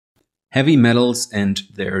Heavy metals and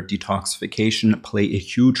their detoxification play a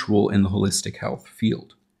huge role in the holistic health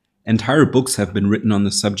field. Entire books have been written on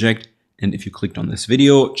the subject, and if you clicked on this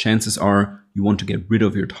video, chances are you want to get rid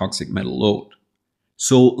of your toxic metal load.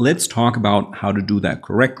 So let's talk about how to do that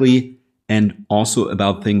correctly and also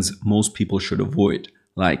about things most people should avoid,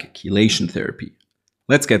 like chelation therapy.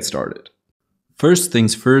 Let's get started. First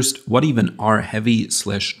things first, what even are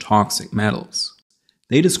heavy/toxic metals?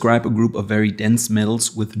 They describe a group of very dense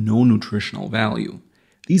metals with no nutritional value.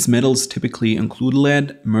 These metals typically include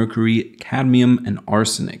lead, mercury, cadmium, and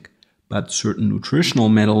arsenic, but certain nutritional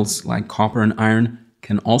metals like copper and iron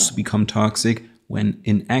can also become toxic when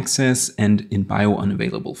in excess and in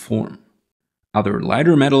biounavailable form. Other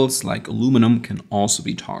lighter metals like aluminum can also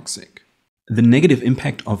be toxic. The negative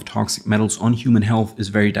impact of toxic metals on human health is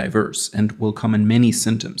very diverse and will come in many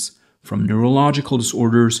symptoms, from neurological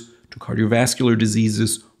disorders to cardiovascular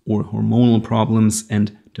diseases or hormonal problems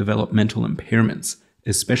and developmental impairments,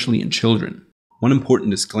 especially in children. One important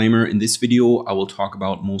disclaimer: in this video, I will talk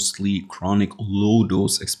about mostly chronic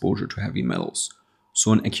low-dose exposure to heavy metals,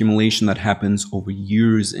 so an accumulation that happens over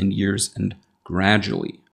years and years and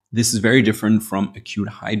gradually. This is very different from acute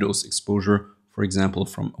high-dose exposure, for example,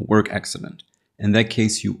 from a work accident. In that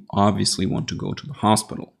case, you obviously want to go to the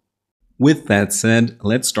hospital. With that said,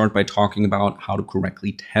 let's start by talking about how to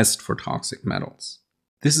correctly test for toxic metals.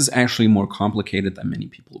 This is actually more complicated than many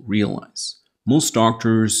people realize. Most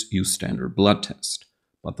doctors use standard blood tests,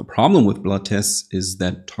 but the problem with blood tests is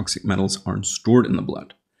that toxic metals aren't stored in the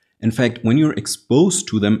blood. In fact, when you're exposed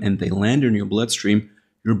to them and they land in your bloodstream,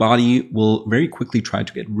 your body will very quickly try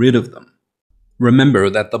to get rid of them. Remember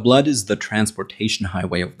that the blood is the transportation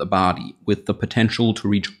highway of the body, with the potential to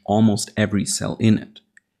reach almost every cell in it.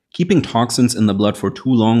 Keeping toxins in the blood for too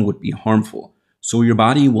long would be harmful, so your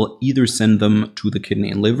body will either send them to the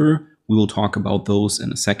kidney and liver, we will talk about those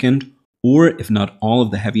in a second, or if not all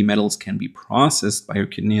of the heavy metals can be processed by your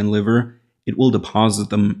kidney and liver, it will deposit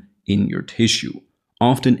them in your tissue,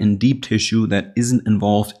 often in deep tissue that isn't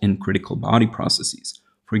involved in critical body processes,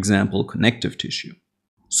 for example, connective tissue.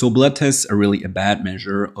 So blood tests are really a bad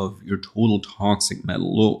measure of your total toxic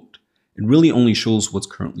metal load. It really only shows what's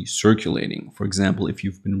currently circulating, for example, if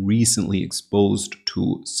you've been recently exposed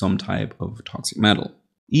to some type of toxic metal.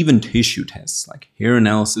 Even tissue tests like hair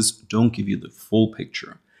analysis don't give you the full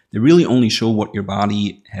picture. They really only show what your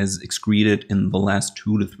body has excreted in the last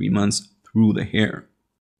 2 to 3 months through the hair.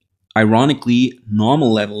 Ironically,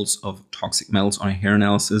 normal levels of toxic metals on a hair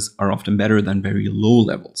analysis are often better than very low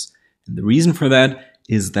levels. And the reason for that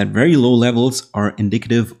is that very low levels are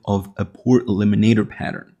indicative of a poor eliminator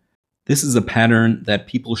pattern. This is a pattern that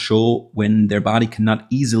people show when their body cannot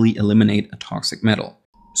easily eliminate a toxic metal.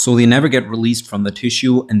 So they never get released from the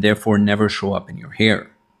tissue and therefore never show up in your hair.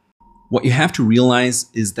 What you have to realize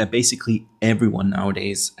is that basically everyone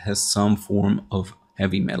nowadays has some form of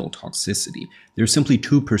heavy metal toxicity. They're simply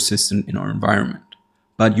too persistent in our environment.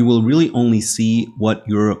 But you will really only see what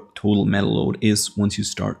your total metal load is once you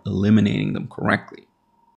start eliminating them correctly.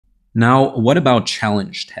 Now, what about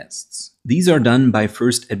challenge tests? These are done by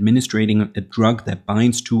first administering a drug that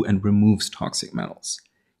binds to and removes toxic metals.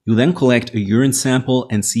 You then collect a urine sample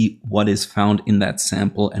and see what is found in that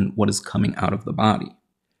sample and what is coming out of the body.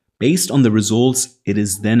 Based on the results, it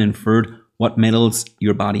is then inferred what metals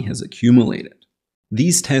your body has accumulated.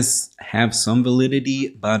 These tests have some validity,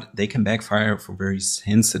 but they can backfire for very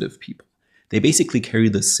sensitive people. They basically carry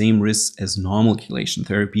the same risks as normal chelation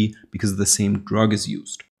therapy because the same drug is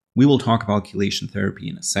used. We will talk about chelation therapy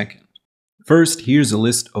in a second. First, here's a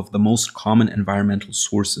list of the most common environmental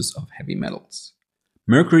sources of heavy metals.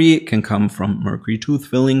 Mercury can come from mercury tooth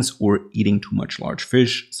fillings or eating too much large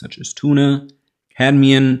fish, such as tuna.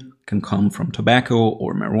 Cadmium can come from tobacco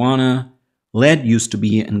or marijuana. Lead used to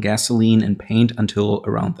be in gasoline and paint until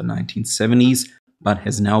around the 1970s, but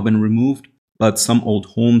has now been removed. But some old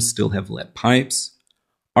homes still have lead pipes.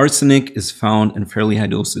 Arsenic is found in fairly high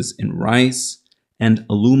doses in rice. And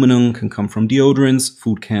aluminum can come from deodorants,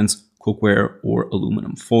 food cans, cookware, or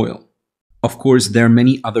aluminum foil. Of course, there are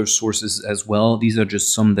many other sources as well. These are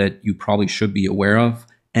just some that you probably should be aware of.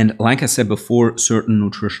 And like I said before, certain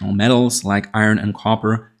nutritional metals like iron and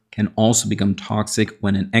copper can also become toxic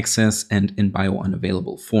when in excess and in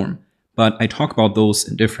biounavailable form. But I talk about those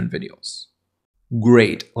in different videos.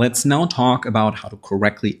 Great, let's now talk about how to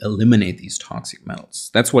correctly eliminate these toxic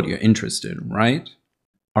metals. That's what you're interested in, right?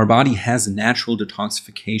 Our body has natural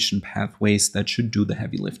detoxification pathways that should do the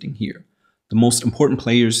heavy lifting here. The most important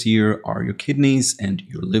players here are your kidneys and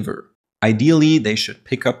your liver. Ideally, they should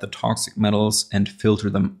pick up the toxic metals and filter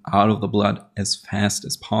them out of the blood as fast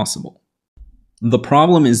as possible. The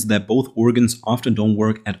problem is that both organs often don't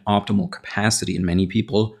work at optimal capacity in many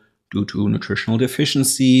people due to nutritional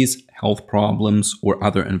deficiencies, health problems, or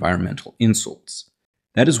other environmental insults.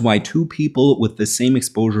 That is why two people with the same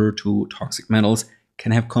exposure to toxic metals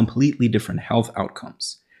can have completely different health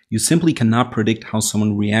outcomes. You simply cannot predict how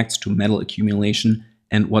someone reacts to metal accumulation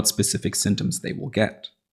and what specific symptoms they will get.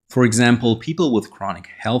 For example, people with chronic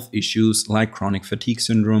health issues like chronic fatigue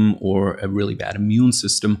syndrome or a really bad immune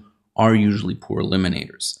system are usually poor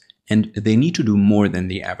eliminators, and they need to do more than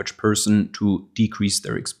the average person to decrease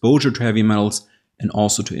their exposure to heavy metals and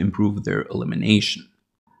also to improve their elimination.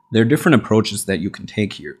 There are different approaches that you can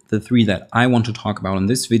take here. The three that I want to talk about in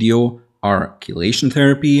this video are chelation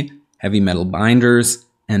therapy, heavy metal binders,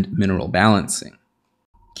 and mineral balancing.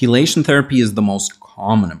 Chelation therapy is the most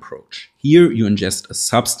common approach. Here you ingest a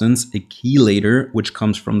substance, a chelator, which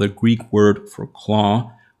comes from the Greek word for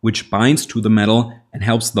claw, which binds to the metal and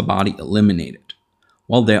helps the body eliminate it.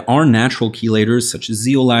 While there are natural chelators such as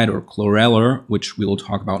zeolite or chlorella, which we will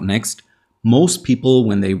talk about next, most people,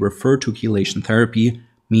 when they refer to chelation therapy,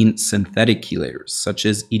 mean synthetic chelators such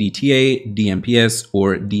as EDTA, DMPS,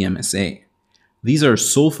 or DMSA. These are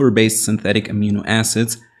sulfur-based synthetic amino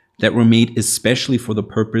acids that were made especially for the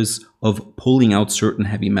purpose of pulling out certain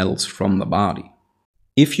heavy metals from the body.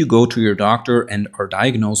 If you go to your doctor and are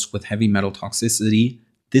diagnosed with heavy metal toxicity,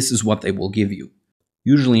 this is what they will give you.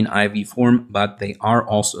 Usually in IV form, but they are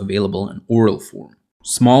also available in oral form.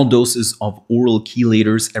 Small doses of oral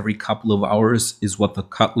chelators every couple of hours is what the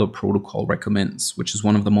Cutler protocol recommends, which is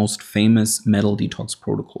one of the most famous metal detox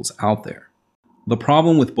protocols out there. The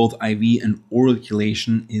problem with both IV and oral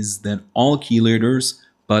chelation is that all chelators,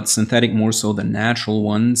 but synthetic more so than natural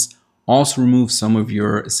ones, also remove some of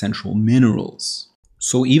your essential minerals.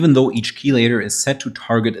 So even though each chelator is set to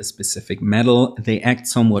target a specific metal, they act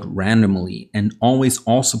somewhat randomly and always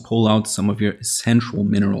also pull out some of your essential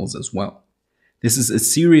minerals as well. This is a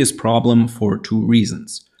serious problem for two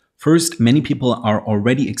reasons. First, many people are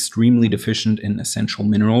already extremely deficient in essential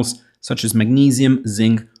minerals such as magnesium,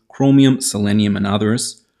 zinc, chromium, selenium, and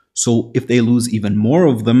others. So if they lose even more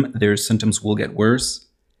of them, their symptoms will get worse.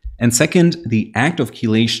 And second, the act of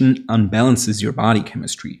chelation unbalances your body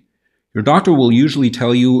chemistry. Your doctor will usually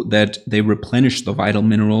tell you that they replenish the vital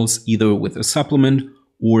minerals either with a supplement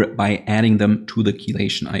or by adding them to the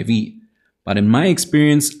chelation IV. But in my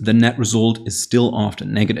experience, the net result is still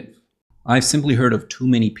often negative. I've simply heard of too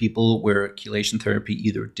many people where chelation therapy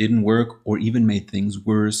either didn't work or even made things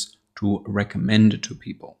worse to recommend it to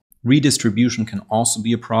people. Redistribution can also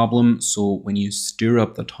be a problem, so when you stir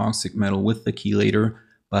up the toxic metal with the chelator,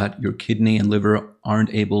 but your kidney and liver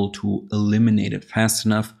aren't able to eliminate it fast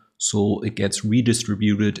enough, so it gets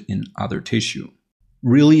redistributed in other tissue.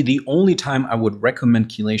 Really, the only time I would recommend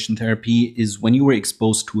chelation therapy is when you were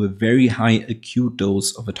exposed to a very high acute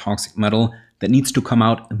dose of a toxic metal that needs to come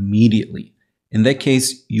out immediately. In that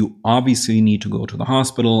case, you obviously need to go to the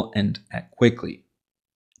hospital and act quickly.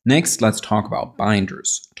 Next, let's talk about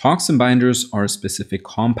binders. Toxin binders are specific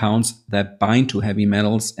compounds that bind to heavy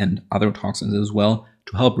metals and other toxins as well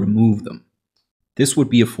to help remove them. This would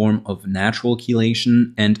be a form of natural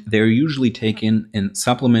chelation, and they're usually taken in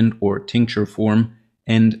supplement or tincture form,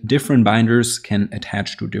 and different binders can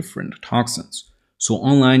attach to different toxins. So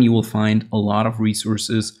online you will find a lot of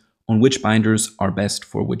resources on which binders are best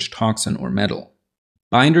for which toxin or metal.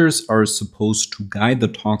 Binders are supposed to guide the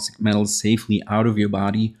toxic metals safely out of your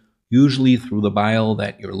body, usually through the bile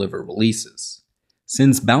that your liver releases.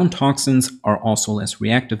 Since bound toxins are also less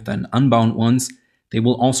reactive than unbound ones, they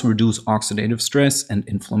will also reduce oxidative stress and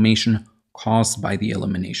inflammation caused by the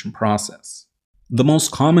elimination process. The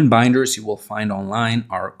most common binders you will find online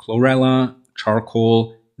are chlorella,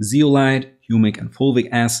 charcoal, zeolite, humic and fulvic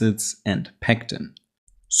acids, and pectin.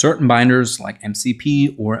 Certain binders like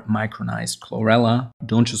MCP or micronized chlorella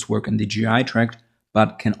don't just work in the GI tract,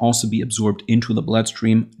 but can also be absorbed into the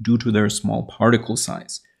bloodstream due to their small particle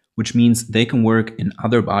size, which means they can work in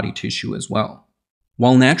other body tissue as well.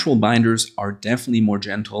 While natural binders are definitely more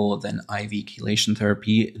gentle than IV chelation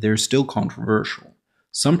therapy, they're still controversial.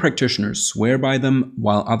 Some practitioners swear by them,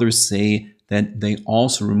 while others say that they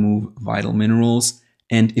also remove vital minerals,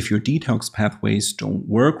 and if your detox pathways don't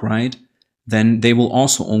work right, then they will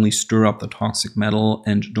also only stir up the toxic metal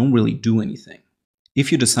and don't really do anything.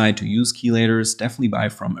 If you decide to use chelators, definitely buy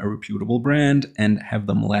from a reputable brand and have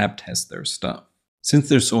them lab test their stuff. Since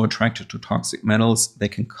they're so attracted to toxic metals, they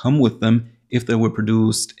can come with them if they were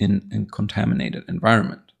produced in a contaminated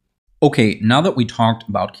environment. Okay, now that we talked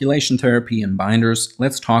about chelation therapy and binders,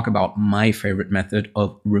 let's talk about my favorite method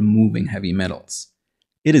of removing heavy metals.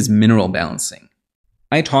 It is mineral balancing.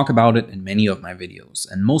 I talk about it in many of my videos,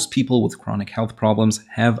 and most people with chronic health problems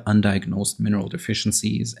have undiagnosed mineral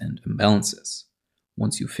deficiencies and imbalances.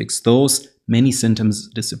 Once you fix those, many symptoms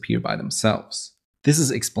disappear by themselves. This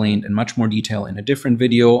is explained in much more detail in a different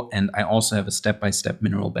video, and I also have a step-by-step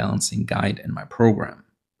mineral balancing guide in my program.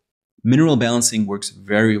 Mineral balancing works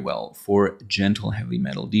very well for gentle heavy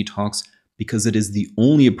metal detox because it is the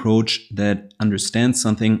only approach that understands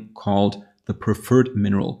something called the preferred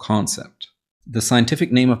mineral concept. The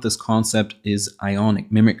scientific name of this concept is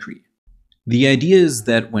Ionic mimicry. The idea is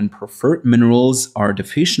that when preferred minerals are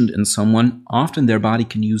deficient in someone, often their body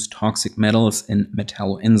can use toxic metals and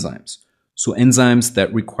metalloenzymes, so enzymes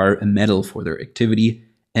that require a metal for their activity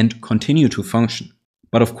and continue to function.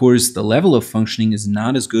 But of course, the level of functioning is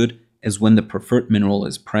not as good as when the preferred mineral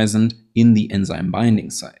is present in the enzyme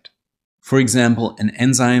binding site. For example, an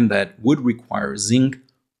enzyme that would require zinc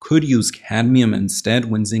could use cadmium instead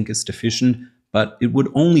when zinc is deficient, but it would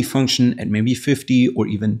only function at maybe 50 or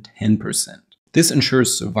even 10%. This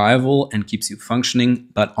ensures survival and keeps you functioning,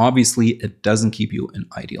 but obviously it doesn't keep you in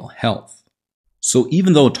ideal health. So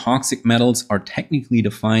even though toxic metals are technically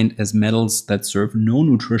defined as metals that serve no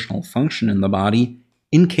nutritional function in the body,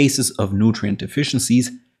 in cases of nutrient deficiencies,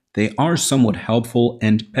 they are somewhat helpful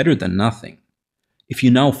and better than nothing. If you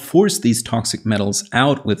now force these toxic metals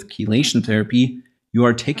out with chelation therapy, you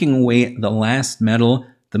are taking away the last metal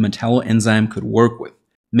the metalloenzyme could work with,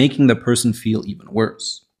 making the person feel even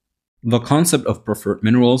worse. The concept of preferred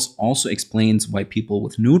minerals also explains why people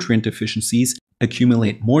with nutrient deficiencies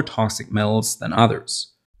accumulate more toxic metals than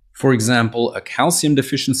others. For example, a calcium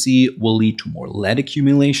deficiency will lead to more lead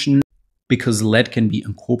accumulation because lead can be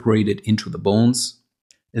incorporated into the bones.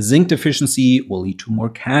 A zinc deficiency will lead to more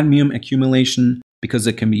cadmium accumulation because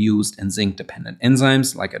it can be used in zinc-dependent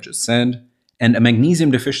enzymes, like I just said. And a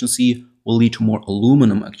magnesium deficiency will lead to more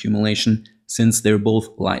aluminum accumulation since they're both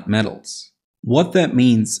light metals. What that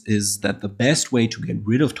means is that the best way to get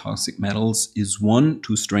rid of toxic metals is 1,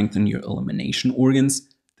 to strengthen your elimination organs.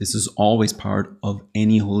 This is always part of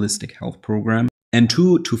any holistic health program. And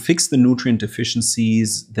 2, to fix the nutrient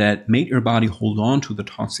deficiencies that made your body hold on to the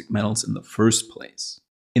toxic metals in the first place.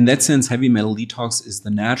 In that sense, heavy metal detox is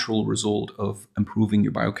the natural result of improving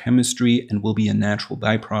your biochemistry and will be a natural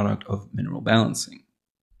byproduct of mineral balancing.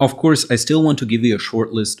 Of course, I still want to give you a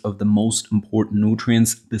short list of the most important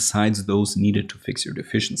nutrients besides those needed to fix your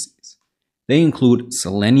deficiencies. They include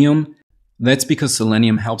selenium. That's because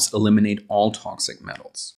selenium helps eliminate all toxic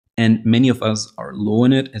metals. And many of us are low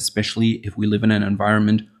in it, especially if we live in an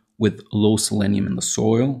environment with low selenium in the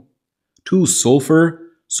soil. 2, sulfur.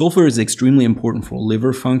 Sulfur is extremely important for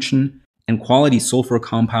liver function, and quality sulfur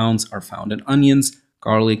compounds are found in onions,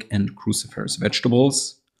 garlic, and cruciferous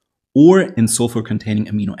vegetables, or in sulfur-containing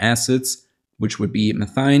amino acids, which would be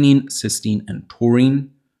methionine, cysteine, and taurine.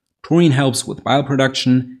 Taurine helps with bile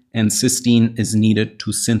production, and cysteine is needed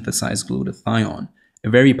to synthesize glutathione, a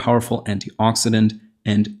very powerful antioxidant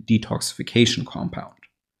and detoxification compound.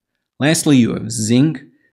 Lastly, you have zinc.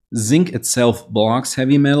 Zinc itself blocks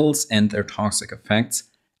heavy metals and their toxic effects.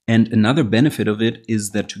 And another benefit of it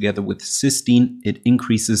is that together with cysteine, it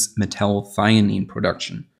increases metallothionein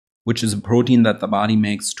production, which is a protein that the body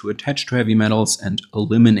makes to attach to heavy metals and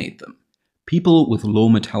eliminate them. People with low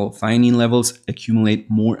metallothionein levels accumulate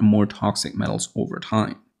more and more toxic metals over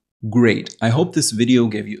time. Great, I hope this video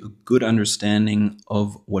gave you a good understanding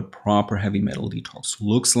of what proper heavy metal detox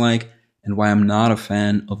looks like and why I'm not a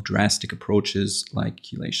fan of drastic approaches like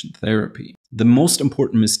chelation therapy. The most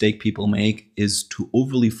important mistake people make is to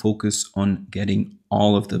overly focus on getting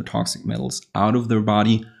all of the toxic metals out of their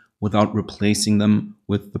body without replacing them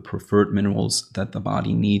with the preferred minerals that the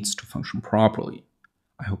body needs to function properly.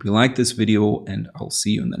 I hope you liked this video, and I'll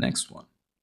see you in the next one.